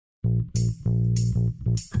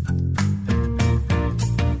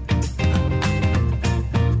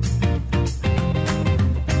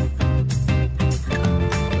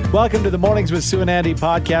Welcome to the Mornings with Sue and Andy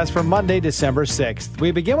podcast for Monday, December 6th.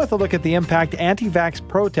 We begin with a look at the impact anti-vax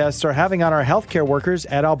protests are having on our healthcare workers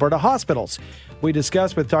at Alberta hospitals. We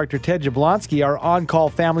discuss with Dr. Ted Jablonski, our on-call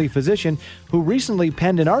family physician, who recently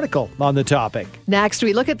penned an article on the topic. Next,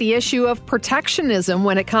 we look at the issue of protectionism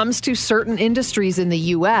when it comes to certain industries in the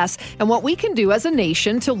U.S. and what we can do as a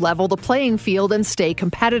nation to level the playing field and stay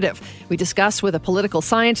competitive. We discuss with a political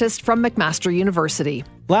scientist from McMaster University.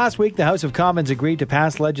 Last week, the House of Commons agreed to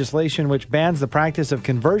pass legislation which bans the practice of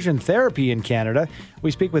conversion therapy in Canada.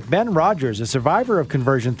 We speak with Ben Rogers, a survivor of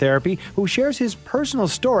conversion therapy, who shares his personal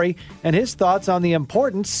story and his thoughts on the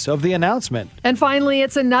importance of the announcement. And finally,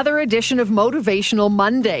 it's another edition of Motivational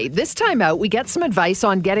Monday. This time out, we get some advice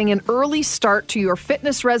on getting an early start to your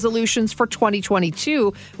fitness resolutions for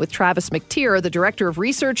 2022 with Travis McTeer, the Director of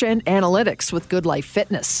Research and Analytics with Good Life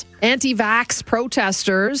Fitness. Anti-vax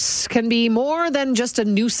protesters can be more than just a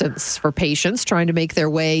nuisance for patients trying to make their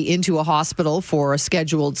way into a hospital for a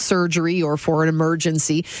scheduled surgery or for an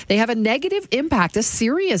emergency. They have a negative impact, a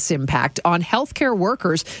serious impact on healthcare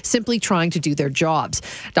workers simply trying to do their jobs.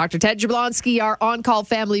 Dr. Ted Jablonski, our on-call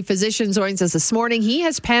family physician, joins us this morning. He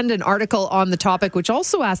has penned an article on the topic which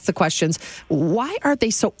also asks the questions, why are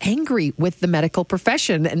they so angry with the medical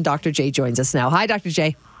profession? And Dr. J joins us now. Hi, Dr.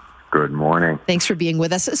 J. Good morning. Thanks for being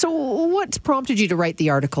with us. So what prompted you to write the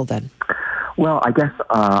article then? Well, I guess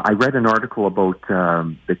I read an article about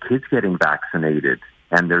the kids getting vaccinated,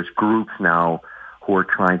 and there's groups now who are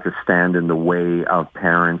trying to stand in the way of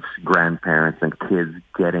parents, grandparents, and kids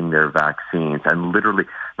getting their vaccines, and literally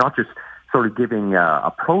not just sort of giving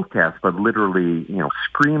a protest, but literally,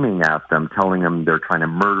 screaming at them, telling them they're trying to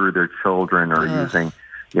murder their children or using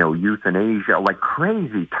euthanasia, like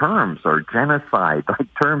crazy terms, or genocide, like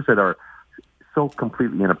terms that are so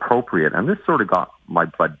completely inappropriate. And this sort of got my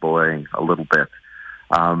blood boiling a little bit.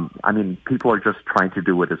 People are just trying to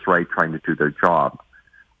do what is right, trying to do their job.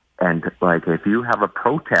 And like, if you have a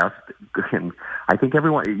protest, I think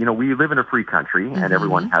everyone, we live in a free country, and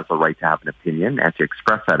everyone has the right to have an opinion and to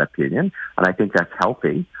express that opinion. And I think that's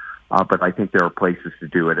healthy. But I think there are places to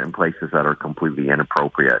do it and places that are completely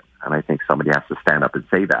inappropriate. And I think somebody has to stand up and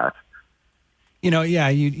say that.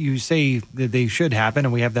 You say that they should happen,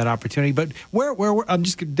 and we have that opportunity. But where I'm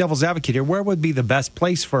just devil's advocate here, where would be the best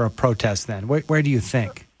place for a protest then? Where do you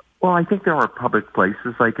think? Well, I think there are public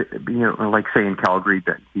places like say in Calgary,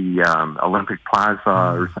 the Olympic Plaza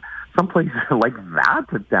or some places like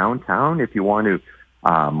that, downtown, if you want to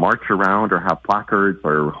march around or have placards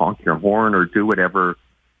or honk your horn or do whatever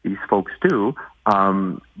these folks do.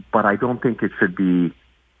 But I don't think it should be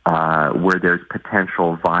where there's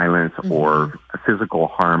potential violence or physical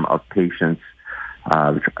harm of patients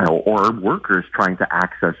or workers trying to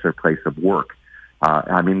access their place of work.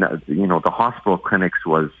 The hospital clinics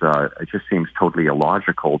it just seems totally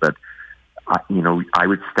illogical that, I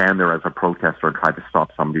would stand there as a protester and try to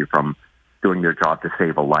stop somebody from doing their job to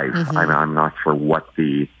save a life. I'm not sure what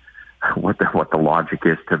the logic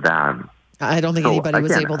is to that. I don't think anybody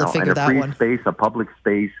was able to figure that one. A free space, a public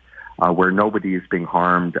space where nobody is being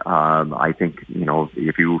harmed. I think,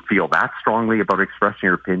 if you feel that strongly about expressing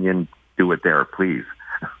your opinion, do it there, please.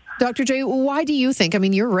 Dr. J, why do you think,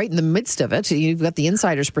 you're right in the midst of it, you've got the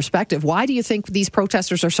insider's perspective, why do you think these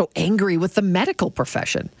protesters are so angry with the medical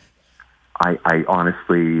profession? I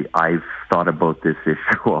honestly, I've thought about this issue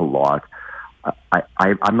a lot.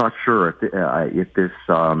 I'm not sure if this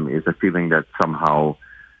is a feeling that somehow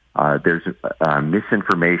there's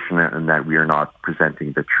misinformation and that we are not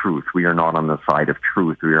presenting the truth. We are not on the side of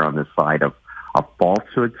truth. We are on the side of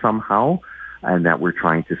falsehood somehow, and that we're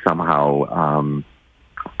trying to somehow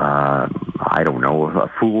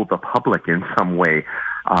fool the public in some way,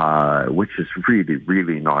 which is really,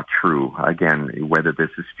 really not true. Again, whether this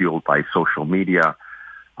is fueled by social media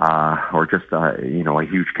or just, a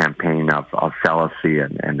huge campaign of fallacy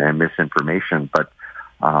and misinformation. But,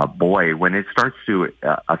 when it starts to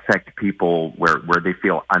affect people where they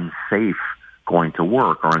feel unsafe going to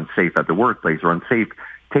work or unsafe at the workplace or unsafe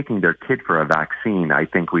taking their kid for a vaccine, I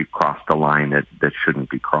think we've crossed the line that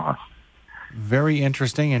shouldn't be crossed. Very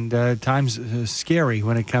interesting and times scary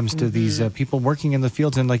when it comes to these people working in the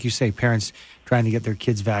fields and, like you say, parents trying to get their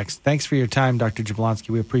kids vaxxed. Thanks for your time, Dr. Jablonski.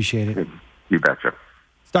 We appreciate it. You betcha.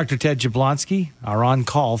 It's Dr. Ted Jablonski, our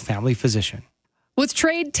on-call family physician. With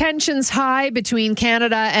trade tensions high between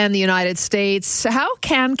Canada and the United States, how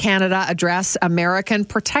can Canada address American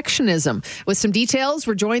protectionism? With some details,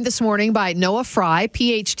 we're joined this morning by Noah Fry,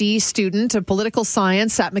 PhD student of political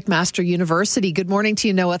science at McMaster University. Good morning to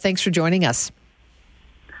you, Noah. Thanks for joining us.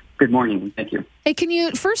 Good morning. Thank you. Hey, can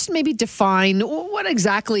you first maybe define what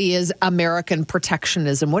exactly is American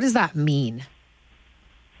protectionism? What does that mean?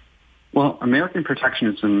 Well, American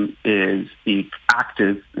protectionism is the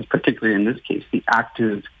active, particularly in this case, the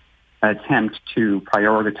active attempt to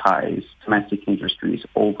prioritize domestic industries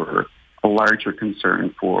over a larger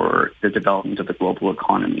concern for the development of the global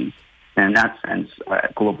economy, and in that sense,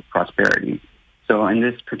 global prosperity. So in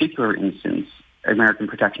this particular instance, American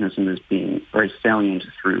protectionism is being very salient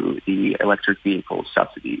through the electric vehicle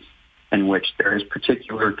subsidies, in which there is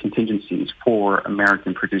particular contingencies for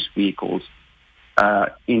American-produced vehicles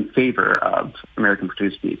in favor of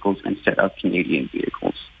American-produced vehicles instead of Canadian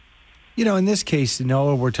vehicles. You know, in this case,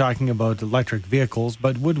 Noah, we're talking about electric vehicles,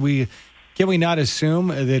 but can we not assume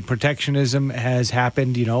that protectionism has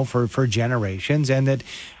happened, for generations, and that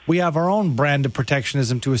we have our own brand of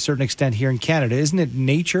protectionism to a certain extent here in Canada? Isn't it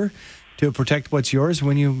nature to protect what's yours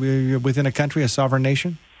when you're within a country, a sovereign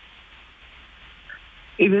nation?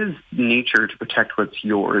 It is nature to protect what's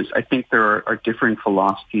yours. I think there are different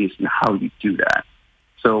philosophies in how you do that.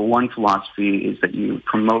 So one philosophy is that you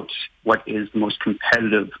promote what is the most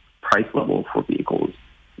competitive price level for vehicles.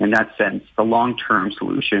 In that sense, the long-term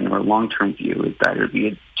solution or long-term view is that it would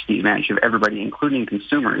be to the advantage of everybody, including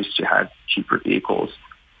consumers, to have cheaper vehicles.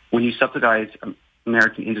 When you subsidize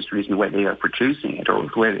American industries in the way they are producing it or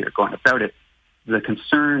the way they are going about it, the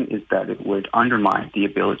concern is that it would undermine the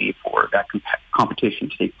ability for that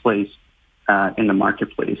competition to take place in the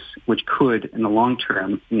marketplace, which could, in the long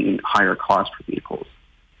term, mean higher cost for vehicles.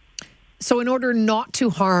 So in order not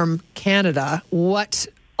to harm Canada, what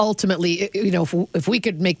ultimately, if we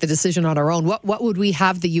could make the decision on our own, what would we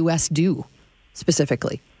have the U.S. do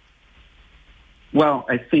specifically? Well,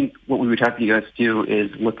 I think what we would have the U.S. do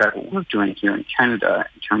is look at what we're doing here in Canada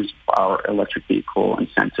in terms of our electric vehicle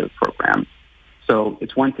incentive program. So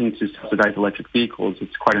it's one thing to subsidize electric vehicles.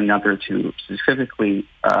 It's quite another to specifically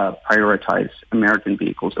prioritize American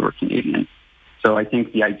vehicles over Canadian. So I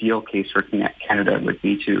think the ideal case for Canada would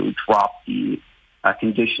be to drop the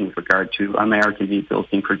condition with regard to American vehicles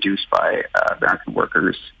being produced by American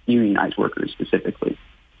workers, unionized workers specifically.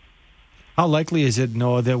 How likely is it,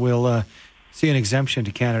 Noah, that we'll see an exemption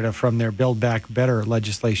to Canada from their Build Back Better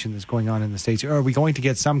legislation that's going on in the States? Or are we going to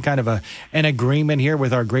get some kind of an agreement here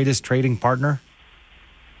with our greatest trading partner?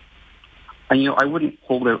 And, I wouldn't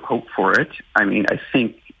hold out hope for it. I mean, I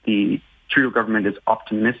think the Trudeau government is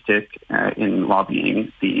optimistic in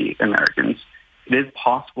lobbying the Americans. It is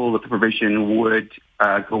possible that the provision would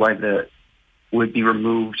be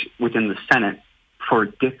removed within the Senate for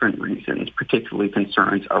different reasons, particularly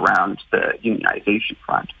concerns around the unionization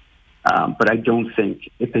front. But I don't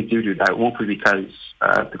think if they do that, it won't be because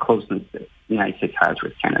the closeness that the United States has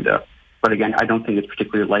with Canada. But again, I don't think it's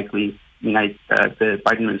particularly likely. The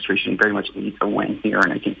Biden administration very much needs a win here,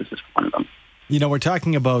 and I think this is one of them. We're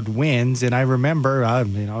talking about wins, and I remember,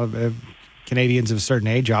 Canadians of a certain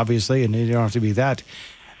age, obviously, and you don't have to be that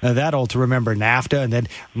old to remember NAFTA, and then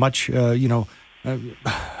much,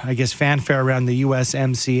 I guess, fanfare around the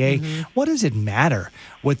USMCA. Mm-hmm. What does it matter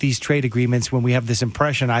with these trade agreements when we have this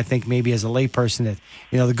impression, I think, maybe as a layperson, that,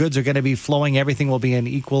 the goods are going to be flowing, everything will be an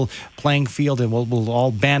equal playing field, and we'll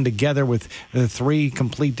all band together with the three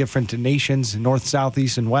complete different nations, North, South,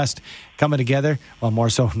 East, and West, coming together, well, more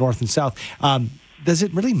so North and South. Does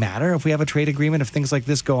it really matter if we have a trade agreement if things like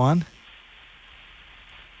this go on?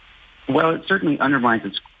 Well, it certainly undermines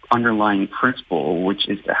its underlying principle, which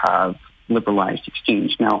is to have liberalized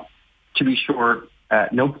exchange. Now, to be sure,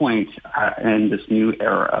 at no point in this new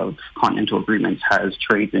era of continental agreements has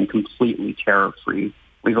trade been completely tariff-free.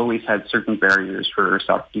 We've always had certain barriers for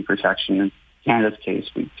sovereignty protection. In Canada's case,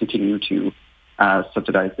 we continue to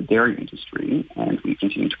subsidize the dairy industry, and we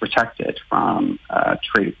continue to protect it from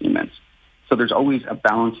trade agreements. So there's always a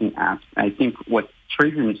balancing act. And I think what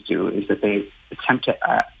trade agreements do is that they attempt to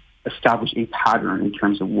establish a pattern in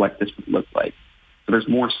terms of what this would look like. So there's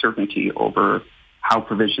more certainty over how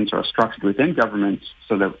provisions are structured within governments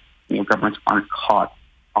so that governments aren't caught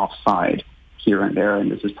offside here and there.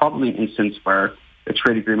 And this is probably an instance where the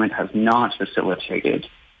trade agreement has not facilitated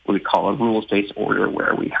what we call a rules-based order,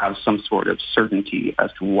 where we have some sort of certainty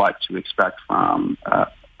as to what to expect from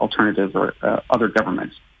alternative or other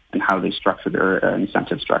governments and how they structure their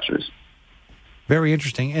incentive structures. Very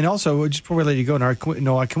interesting. And also, just before we let you go,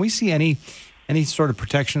 Noah, can we see any sort of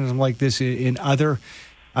protectionism like this in other,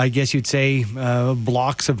 I guess you'd say,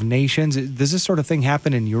 blocks of nations? Does this sort of thing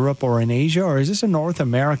happen in Europe or in Asia, or is this a North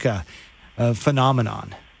America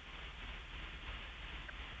phenomenon?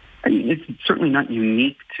 I mean, it's certainly not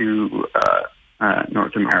unique to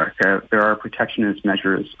North America. There are protectionist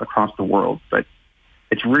measures across the world, but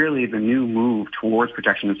it's really the new move towards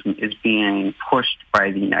protectionism is being pushed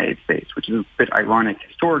by the United States, which is a bit ironic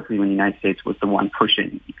historically when the United States was the one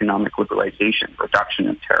pushing economic liberalization, reduction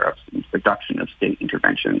of tariffs, and reduction of state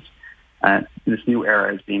interventions. This new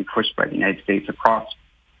era is being pushed by the United States across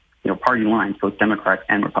party lines, both Democrats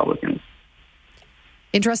and Republicans.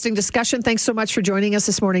 Interesting discussion. Thanks so much for joining us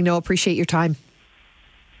this morning, Noah. Appreciate your time.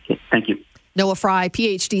 Okay, thank you. Noah Fry,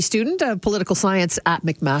 PhD student of political science at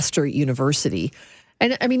McMaster University.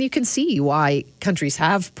 And I mean, you can see why countries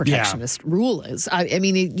have protectionist rules. I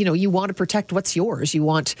mean, you want to protect what's yours. You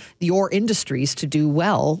want your industries to do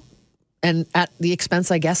well, and at the expense,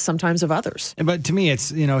 I guess, sometimes of others. But to me, it's,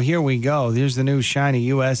 here we go. There's the new shiny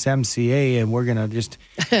USMCA, and we're going to just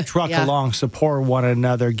truck along, support one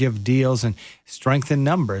another, give deals, and strengthen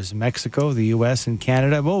numbers. Mexico, the U.S., and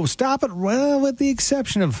Canada. Whoa, stop it. Well, with the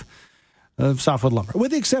exception of softwood lumber, with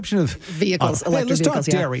the exception of vehicles, electric let's vehicles,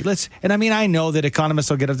 talk dairy. I know that economists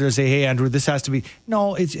will get up there and say, "Hey, Andrew, this has to be."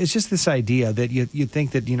 No, it's just this idea that you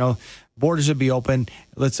think that borders would be open.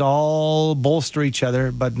 Let's all bolster each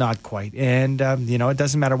other, but not quite. And it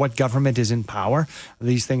doesn't matter what government is in power.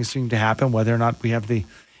 These things seem to happen, whether or not we have the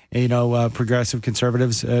progressive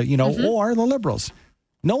conservatives, or the liberals.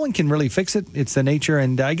 No one can really fix it. It's the nature,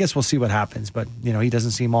 and I guess we'll see what happens. But, he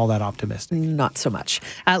doesn't seem all that optimistic. Not so much.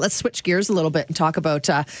 Let's switch gears a little bit and talk about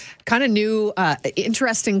kind of new,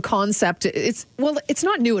 interesting concept. It's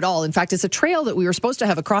not new at all. In fact, it's a trail that we were supposed to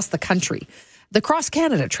have across the country. The Cross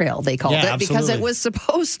Canada Trail, they called it, because it was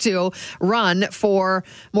supposed to run for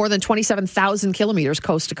more than 27,000 kilometers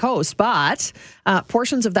coast to coast. But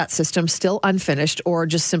portions of that system still unfinished or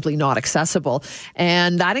just simply not accessible.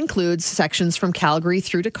 And that includes sections from Calgary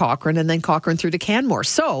through to Cochrane and then Cochrane through to Canmore.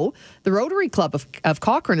 So the Rotary Club of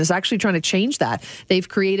Cochrane is actually trying to change that. They've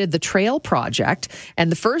created the Trail Project. And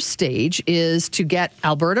the first stage is to get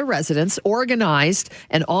Alberta residents organized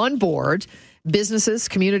and on board, businesses,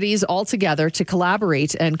 communities all together to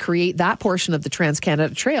collaborate and create that portion of the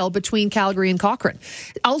Trans-Canada Trail between Calgary and Cochrane.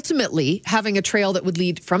 Ultimately, having a trail that would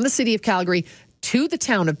lead from the city of Calgary to the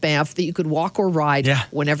town of Banff that you could walk or ride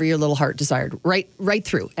whenever your little heart desired, right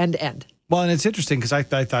through, end to end. Well, and it's interesting because I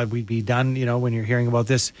thought we'd be done, when you're hearing about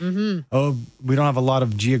this. Mm-hmm. Oh, we don't have a lot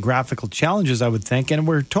of geographical challenges, I would think. And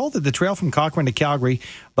we're told that the trail from Cochrane to Calgary,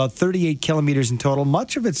 about 38 kilometers in total,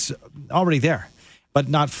 much of it's already there, but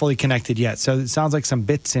not fully connected yet. So it sounds like some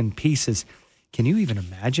bits and pieces. Can you even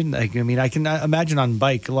imagine? I can imagine on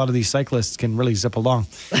bike, a lot of these cyclists can really zip along.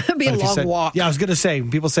 It'd be a long walk. Yeah, I was going to say,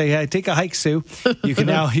 people say, hey, take a hike, Sue. You can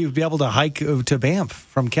you'll be able to hike to Banff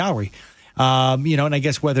from Calgary. And I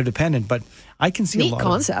guess weather dependent, but I can see neat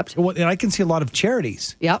concept. And I can see a lot of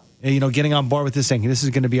charities. Yep. Getting on board with this thing. This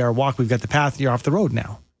is going to be our walk. We've got the path. You're off the road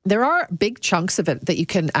now. There are big chunks of it that you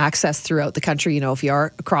can access throughout the country, if you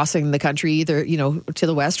are crossing the country, either, to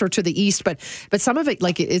the west or to the east. But some of it,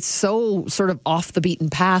 it's so sort of off the beaten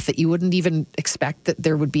path that you wouldn't even expect that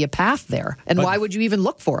there would be a path there. And why would you even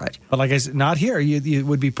look for it? But like I said, not here. You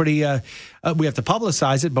would be pretty, we have to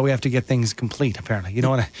publicize it, but we have to get things complete, apparently.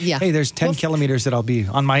 Hey, there's 10 kilometers that I'll be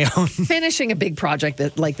on my own. Finishing a big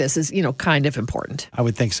project like this is, kind of important. I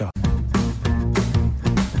would think so.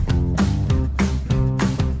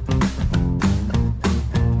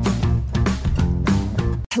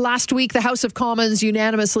 Last week, the House of Commons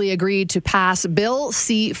unanimously agreed to pass Bill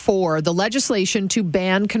C-4, the legislation to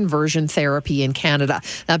ban conversion therapy in Canada.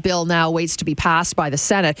 That bill now waits to be passed by the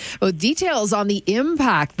Senate. With details on the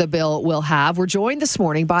impact the bill will have, we're joined this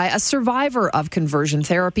morning by a survivor of conversion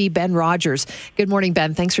therapy, Ben Rogers. Good morning,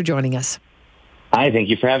 Ben. Thanks for joining us. Hi, thank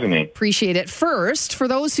you for having me. Appreciate it. First, for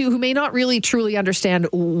those who may not really truly understand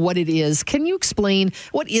what it is, can you explain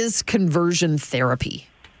what is conversion therapy?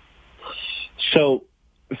 So,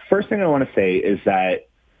 first thing I want to say is that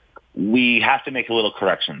we have to make a little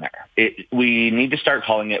correction there. We need to start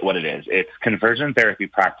calling it what it is. It's conversion therapy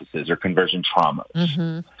practices or conversion traumas.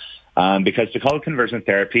 Mm-hmm. Because to call it conversion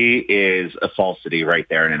therapy is a falsity right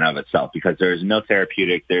there in and of itself, because there's no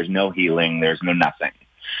therapeutic, there's no healing, there's no nothing.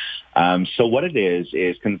 So what it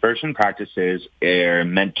is conversion practices are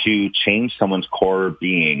meant to change someone's core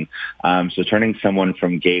being. So turning someone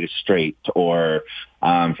from gay to straight, or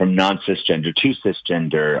from non-cisgender to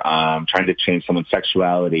cisgender, trying to change someone's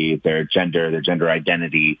sexuality, their gender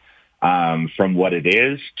identity, from what it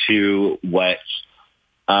is to what,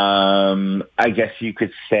 I guess you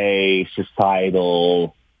could say,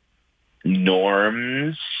 societal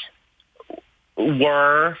norms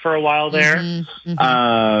were for a while there. Mm-hmm,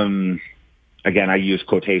 mm-hmm. Again, I use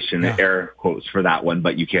air quotes for that one,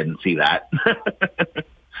 but you can't see that.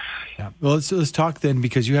 Yeah. Well, let's talk then,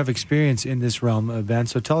 because you have experience in this realm, Ben.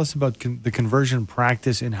 So tell us about the conversion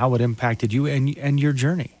practice and how it impacted you and your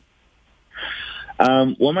journey.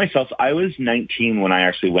 Well, myself, I was 19 when I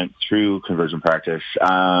actually went through conversion practice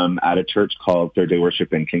at a church called Third Day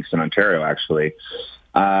Worship in Kingston, Ontario, actually.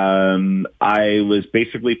 I was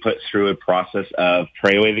basically put through a process of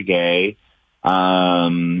pray away the gay,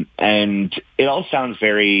 and it all sounds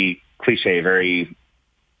very cliche, very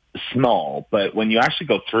small, but when you actually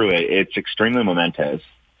go through it, it's extremely momentous.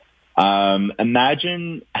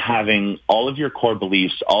 Imagine having all of your core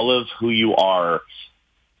beliefs, all of who you are,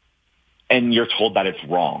 and you're told that it's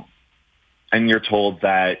wrong. And you're told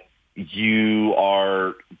that you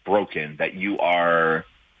are broken, that you are,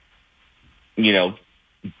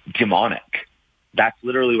 demonic. That's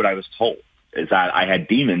literally what I was told, is that I had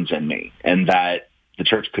demons in me and that the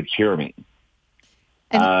church could cure me.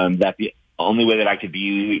 That the only way that I could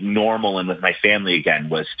be normal and with my family again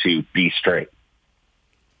was to be straight.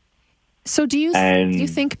 So do you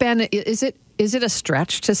think, Ben, is it a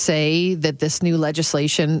stretch to say that this new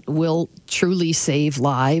legislation will truly save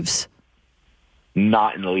lives?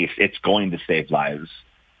 Not in the least. It's going to save lives.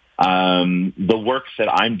 The work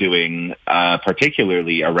that I'm doing,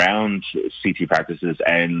 particularly around CT practices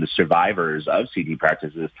and the survivors of CT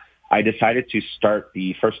practices, I decided to start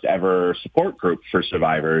the first ever support group for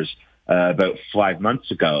survivors about 5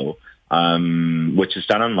 months ago, which is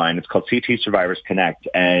done online. It's called CT Survivors Connect.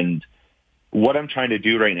 And what I'm trying to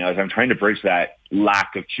do right now is I'm trying to bridge that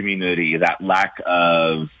lack of community, that lack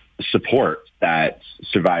of support that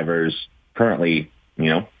survivors currently,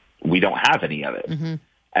 we don't have any of it. Mm-hmm.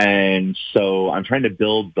 And so I'm trying to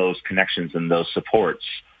build those connections and those supports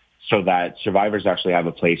so that survivors actually have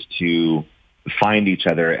a place to find each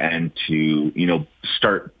other and to,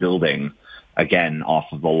 start building again off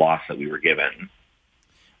of the loss that we were given.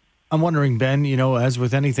 I'm wondering, Ben, as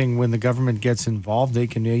with anything, when the government gets involved, they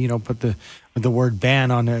can, put the word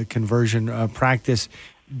ban on a conversion practice.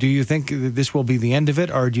 Do you think that this will be the end of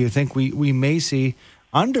it, or do you think we may see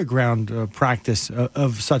underground practice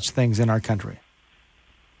of such things in our country?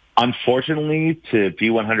 Unfortunately, to be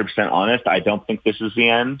 100% honest, I don't think this is the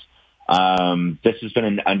end. This has been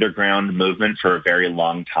an underground movement for a very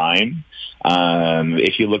long time.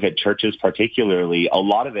 If you look at churches particularly, a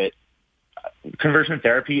lot of it, conversion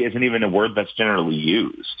therapy isn't even a word that's generally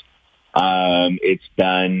used. It's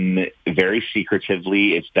done very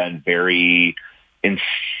secretively. It's done very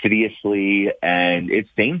insidiously, and it's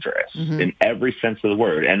dangerous in every sense of the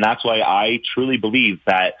word. And that's why I truly believe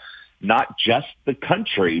that not just the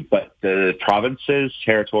country, but the provinces,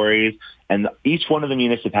 territories, and each one of the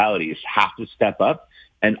municipalities have to step up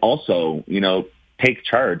and also, take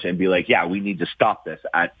charge and be like, yeah, we need to stop this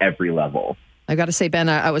at every level. I got to say, Ben,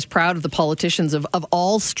 I was proud of the politicians of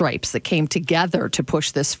all stripes that came together to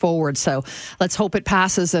push this forward. So let's hope it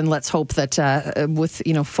passes, and let's hope that with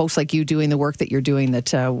folks like you doing the work that you're doing,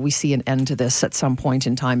 that we see an end to this at some point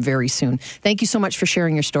in time very soon. Thank you so much for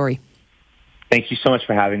sharing your story. Thank you so much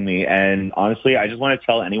for having me. And honestly, I just want to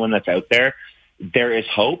tell anyone that's out there, there is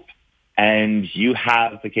hope, and you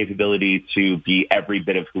have the capability to be every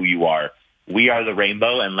bit of who you are. We are the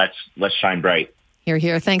rainbow, and let's shine bright. Hear,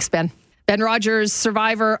 hear. Thanks, Ben. Ben Rogers,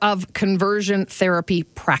 survivor of conversion therapy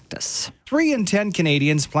practice. 3 in 10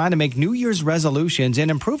 Canadians plan to make New Year's resolutions, and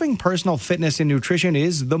improving personal fitness and nutrition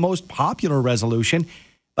is the most popular resolution.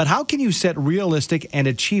 But how can you set realistic and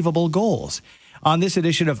achievable goals? On this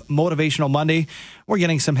edition of Motivational Monday, we're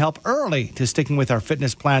getting some help early to sticking with our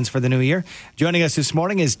fitness plans for the new year. Joining us this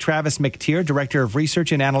morning is Travis McTeer, Director of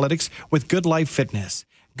Research and Analytics with Good Life Fitness.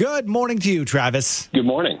 Good morning to you, Travis. Good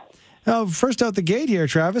morning. First out the gate here,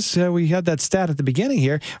 Travis, we had that stat at the beginning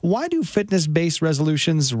here. Why do fitness-based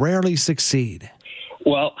resolutions rarely succeed?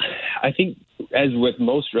 Well, I think as with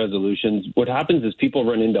most resolutions, what happens is people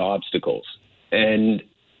run into obstacles. And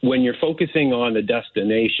when you're focusing on the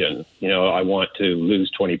destination, I want to lose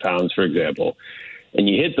 20 pounds, for example, and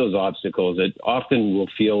you hit those obstacles, it often will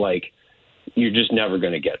feel like you're just never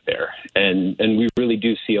going to get there. And we really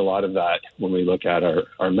do see a lot of that when we look at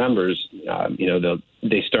our members.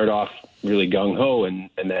 They start off really gung-ho, and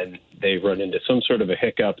then they run into some sort of a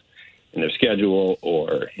hiccup in their schedule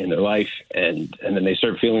or in their life, and then they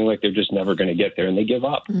start feeling like they're just never going to get there, and they give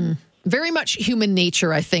up. Very much human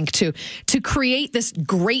nature, I think, to create this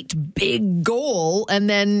great big goal, and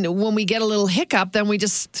then when we get a little hiccup, then we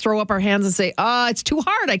just throw up our hands and say, it's too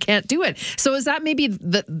hard, I can't do it. So is that maybe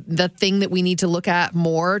the thing that we need to look at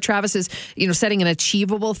more, Travis, is setting an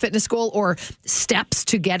achievable fitness goal or steps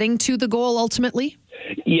to getting to the goal ultimately?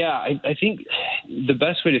 Yeah, I think the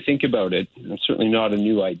best way to think about it, and certainly not a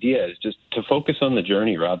new idea, is just to focus on the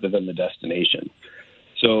journey rather than the destination.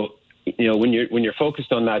 So when you're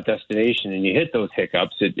focused on that destination and you hit those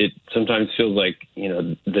hiccups, it sometimes feels like,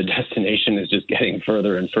 the destination is just getting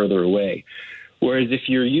further and further away. Whereas if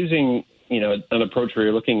you're using, an approach where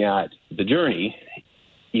you're looking at the journey,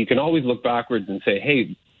 you can always look backwards and say,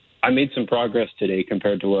 hey, I made some progress today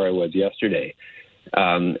compared to where I was yesterday.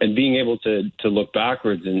 And being able to look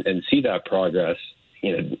backwards and see that progress,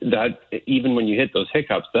 that even when you hit those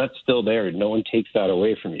hiccups, that's still there. No one takes that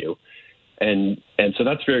away from you. And so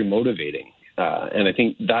that's very motivating. And I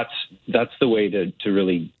think that's the way to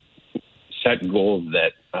really set goals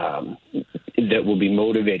that will be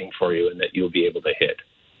motivating for you and that you'll be able to hit.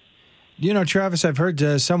 Travis, I've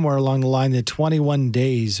heard somewhere along the line that 21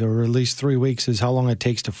 days or at least 3 weeks is how long it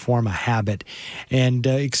takes to form a habit. And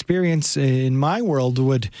experience in my world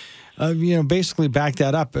would, basically back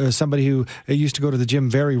that up. Somebody who used to go to the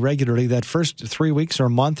gym very regularly, that first 3 weeks or a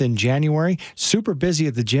month in January, super busy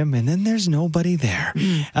at the gym, and then there's nobody there.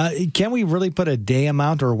 Can we really put a day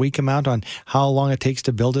amount or a week amount on how long it takes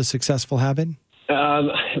to build a successful habit?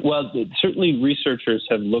 Well, certainly researchers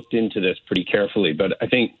have looked into this pretty carefully, but I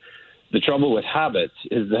think the trouble with habits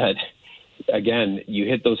is that, again, you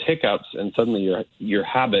hit those hiccups and suddenly your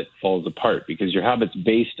habit falls apart because your habit's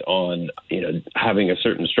based on, having a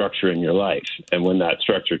certain structure in your life. And when that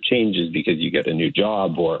structure changes because you get a new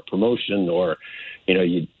job or a promotion or,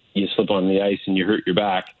 you slip on the ice and you hurt your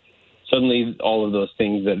back, suddenly all of those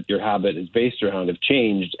things that your habit is based around have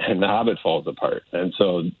changed and the habit falls apart. And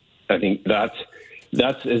so I think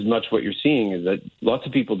that's as much what you're seeing is that lots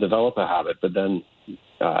of people develop a habit, but then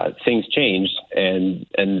things change and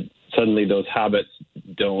suddenly those habits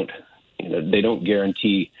don't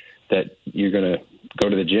guarantee that you're going to go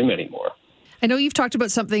to the gym anymore. I know you've talked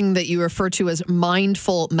about something that you refer to as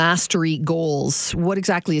mindful mastery goals. What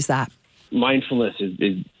exactly is that? Mindfulness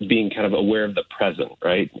is being kind of aware of the present,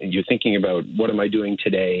 right? And you're thinking about what am I doing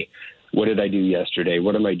today? What did I do yesterday?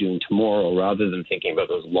 What am I doing tomorrow? Rather than thinking about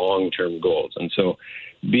those long-term goals. And so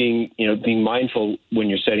being mindful when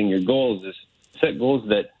you're setting your goals is set goals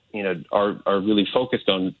that, are really focused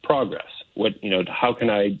on progress. How can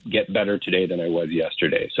I get better today than I was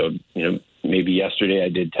yesterday? So, maybe yesterday I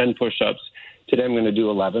did 10 push-ups. Today I'm going to do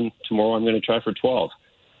 11. Tomorrow I'm going to try for 12.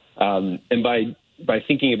 And by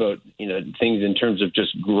thinking about, things in terms of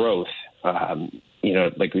just growth,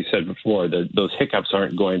 like we said before, those hiccups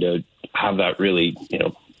aren't going to have that really,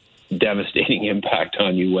 devastating impact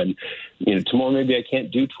on you when, tomorrow maybe I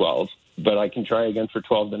can't do 12, but I can try again for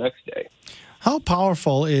 12 the next day. How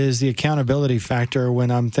powerful is the accountability factor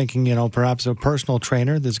when I'm thinking, perhaps a personal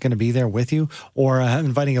trainer that's going to be there with you or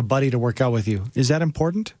inviting a buddy to work out with you? Is that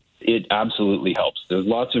important? It absolutely helps. There's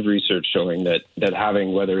lots of research showing that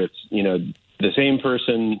having, whether it's, the same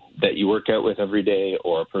person that you work out with every day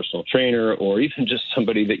or a personal trainer or even just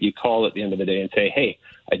somebody that you call at the end of the day and say, hey,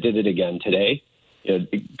 I did it again today.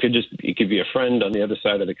 It could be a friend on the other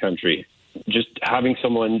side of the country. Just having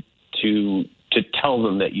someone to tell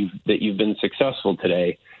them that you've been successful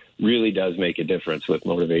today really does make a difference with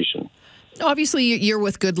motivation. Obviously, you're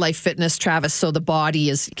with Good Life Fitness, Travis, so the body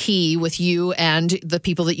is key with you and the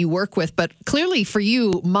people that you work with. But clearly for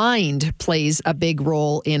you, mind plays a big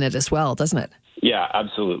role in it as well, doesn't it? Yeah,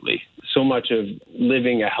 absolutely. So much of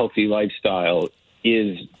living a healthy lifestyle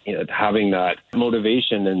is having that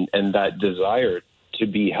motivation and that desire to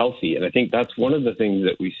be healthy. And I think that's one of the things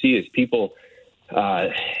that we see is people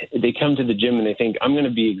they come to the gym and they think, I'm going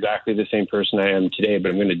to be exactly the same person I am today,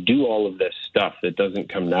 but I'm going to do all of this stuff that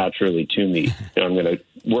doesn't come naturally to me. I'm going to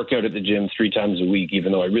work out at the gym 3 times a week,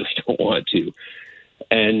 even though I really don't want to.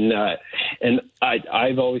 And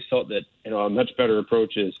I've always felt that, a much better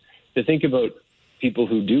approach is to think about people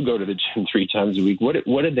who do go to the gym 3 times a week. What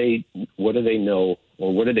do they know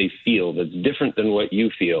or what do they feel that's different than what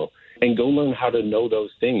you feel? And go learn how to know those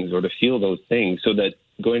things or to feel those things so that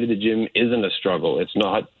going to the gym isn't a struggle. It's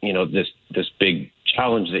not, this big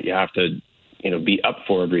challenge that you have to, be up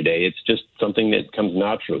for every day. It's just something that comes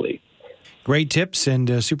naturally. Great tips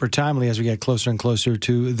and super timely as we get closer and closer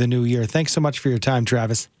to the new year. Thanks so much for your time,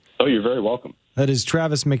 Travis. Oh, you're very welcome. That is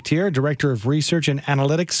Travis McTeer, Director of Research and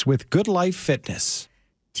Analytics with Good Life Fitness.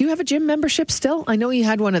 Do you have a gym membership still? I know you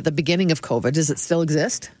had one at the beginning of COVID. Does it still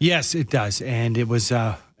exist? Yes, it does. And it was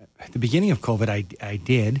at the beginning of COVID, I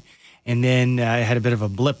did. And then I had a bit of a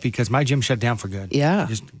blip because my gym shut down for good. Yeah.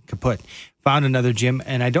 Just kaput. Found another gym,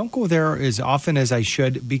 and I don't go there as often as I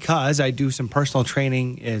should because I do some personal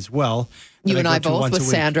training as well. You and I both with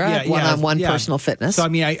Sandra, one-on-one personal fitness. So, I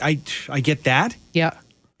mean, I get that. Yeah.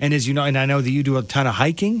 And as you know, and I know that you do a ton of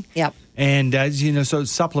hiking. Yep. And, so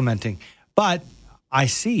supplementing. But I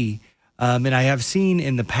see, and I have seen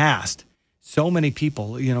in the past, so many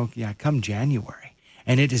people, come January.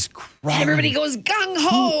 and it is crowded. Everybody goes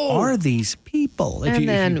gung-ho. Who are these people?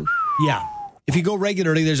 If you go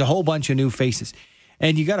regularly, there's a whole bunch of new faces.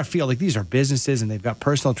 And you got to feel like these are businesses, and they've got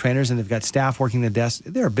personal trainers, and they've got staff working the desk.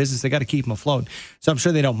 They're a business. They got to keep them afloat. So I'm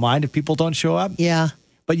sure they don't mind if people don't show up. Yeah.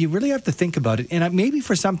 But you really have to think about it. And maybe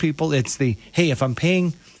for some people, it's hey, if I'm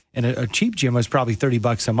paying, and a cheap gym was probably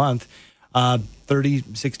 $30 a month, 30,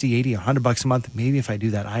 60, 80, $100 a month. Maybe if I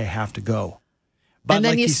do that, I have to go. But and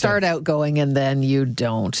then like you start out going, and then you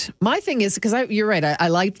don't. My thing is, because you're right, I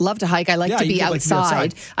love to hike. I like to be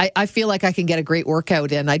outside. I feel like I can get a great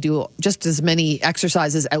workout in. I do just as many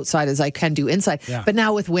exercises outside as I can do inside. Yeah. But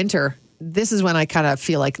now with winter, this is when I kind of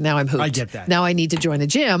feel like now I'm hooked. I get that. Now I need to join a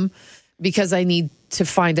gym because I need to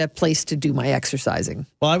find a place to do my exercising.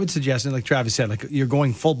 Well, I would suggest, and like Travis said, like you're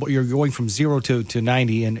going from 0 to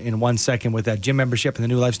 90 in 1 second with that gym membership and the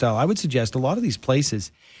new lifestyle. I would suggest a lot of these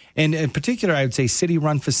places, and in particular, I would say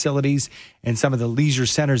city-run facilities and some of the leisure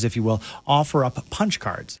centers, if you will, offer up punch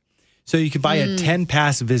cards. So you could buy a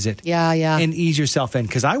 10-pass visit and ease yourself in.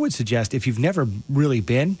 Because I would suggest if you've never really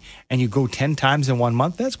been and you go 10 times in 1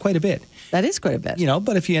 month, that's quite a bit. That is quite a bit.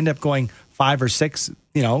 But if you end up going 5 or 6,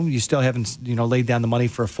 you still haven't, laid down the money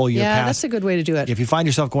for a full year pass. Yeah, that's a good way to do it. If you find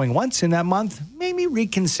yourself going once in that month, maybe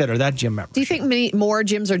reconsider that gym membership. Do you think many more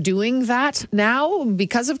gyms are doing that now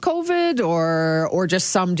because of COVID, or just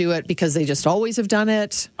some do it because they just always have done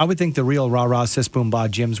it? I would think the real rah-rah, sis-boom-bah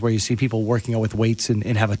gyms where you see people working out with weights and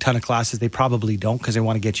have a ton of classes, they probably don't because they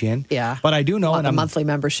want to get you in. Yeah. But I do know. Want the monthly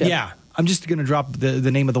membership. Yeah. I'm just going to drop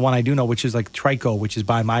the name of the one I do know, which is like Trico, which is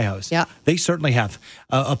by my house. Yeah. They certainly have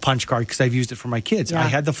a punch card because I've used it for my kids. Yeah. I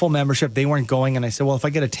had the full membership. They weren't going. And I said, well, if I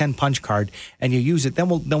get a 10 punch card and you use it, then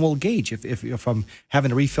we'll gauge. If I'm having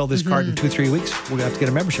to refill this card in 2-3 weeks, we're going to have to get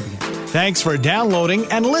a membership again. Thanks for downloading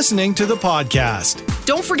and listening to the podcast.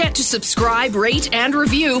 Don't forget to subscribe, rate, and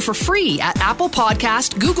review for free at Apple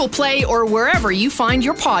Podcast, Google Play, or wherever you find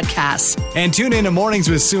your podcasts. And tune in to Mornings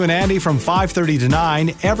with Sue and Andy from 5:30 to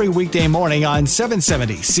 9 every weekday morning on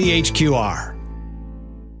 770 CHQR.